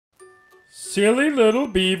Silly Little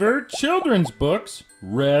Beaver Children's Books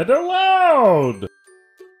Read Aloud.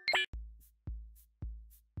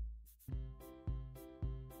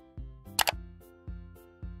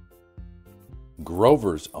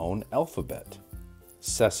 Grover's Own Alphabet,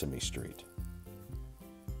 Sesame Street.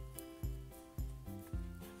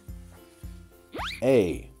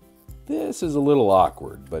 A. This is a little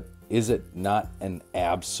awkward, but is it not an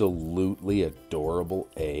absolutely adorable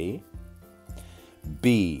A?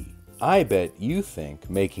 B. I bet you think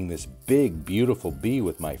making this big, beautiful bee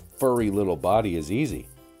with my furry little body is easy.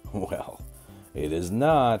 Well, it is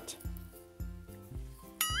not.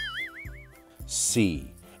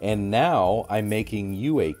 C. And now I'm making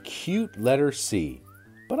you a cute letter C,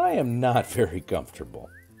 but I am not very comfortable.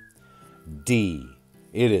 D.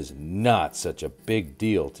 It is not such a big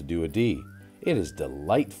deal to do a D. It is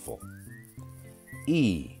delightful.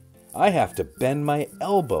 E. I have to bend my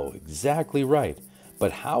elbow exactly right,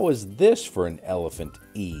 but how is this for an elephant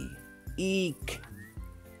E? Eek.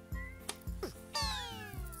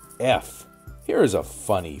 F. Here is a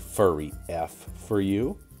funny furry F for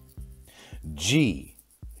you. G.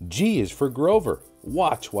 G is for Grover.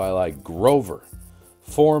 Watch while I Grover.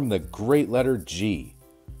 Form the great letter G.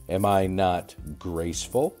 Am I not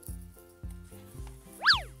graceful?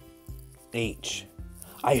 H.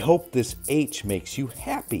 I hope this H makes you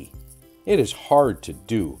happy. It is hard to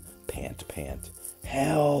do. Pant, pant.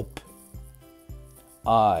 Help.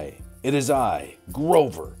 I. It is I,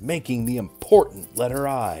 Grover, making the important letter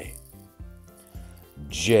I.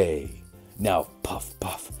 J. Now puff,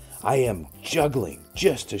 puff. I am juggling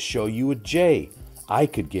just to show you a J. I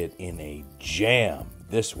could get in a jam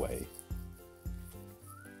this way.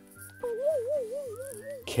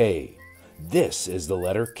 K. This is the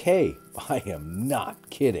letter K. I am not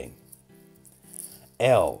kidding.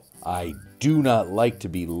 L. I do not like to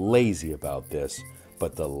be lazy about this,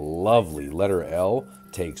 but the lovely letter L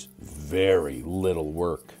takes very little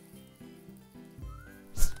work.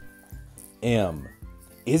 M.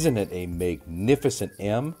 Isn't it a magnificent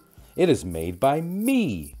M? It is made by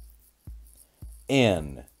me.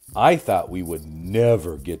 N. I thought we would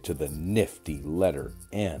never get to the nifty letter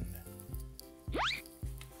N.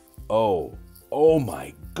 O. Oh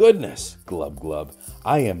my goodness, glub glub.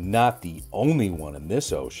 I am not the only one in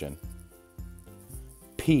this ocean.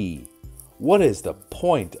 P. What is the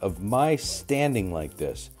point of my standing like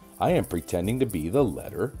this? I am pretending to be the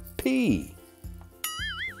letter P.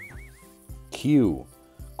 Q.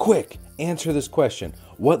 Quick, answer this question.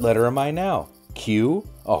 What letter am I now? Q?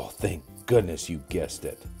 Oh, thank goodness you guessed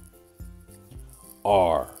it.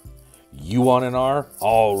 R. You want an R?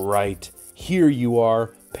 All right. Here you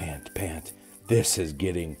are. Pant, pant. This is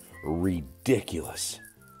getting ridiculous.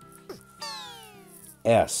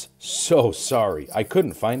 S. So sorry. I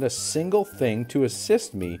couldn't find a single thing to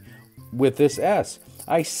assist me with this S.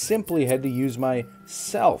 I simply had to use my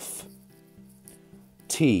self.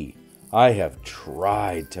 T. I have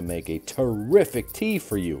tried to make a terrific tea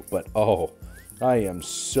for you, but oh, I am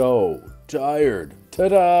so tired.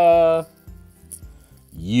 Ta-da!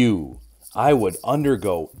 U. I would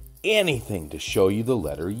undergo anything to show you the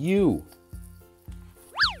letter U.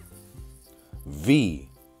 V.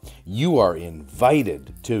 You are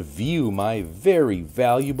invited to view my very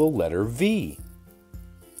valuable letter V.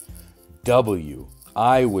 W.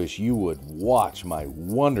 I wish you would watch my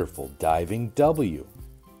wonderful diving W.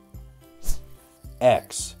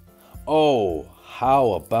 X. Oh,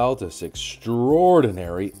 how about this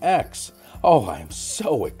extraordinary X? Oh, I'm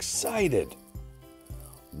so excited.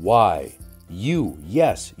 Y. You,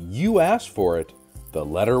 yes, you asked for it. The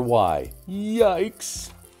letter Y.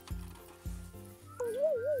 Yikes.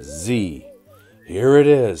 Z. Here it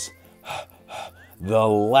is. The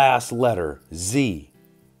last letter, Z.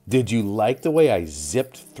 Did you like the way I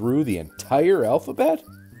zipped through the entire alphabet?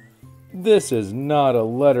 This is not a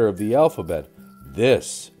letter of the alphabet.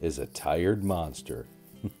 This is a tired monster.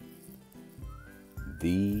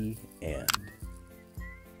 The end.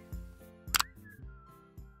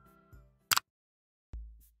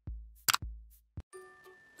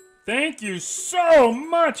 Thank you so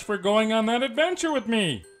much for going on that adventure with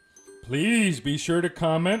me. Please be sure to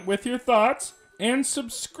comment with your thoughts and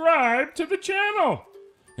subscribe to the channel.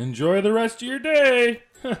 Enjoy the rest of your day.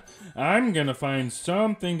 I'm gonna find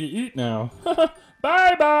something to eat now.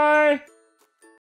 Bye-bye.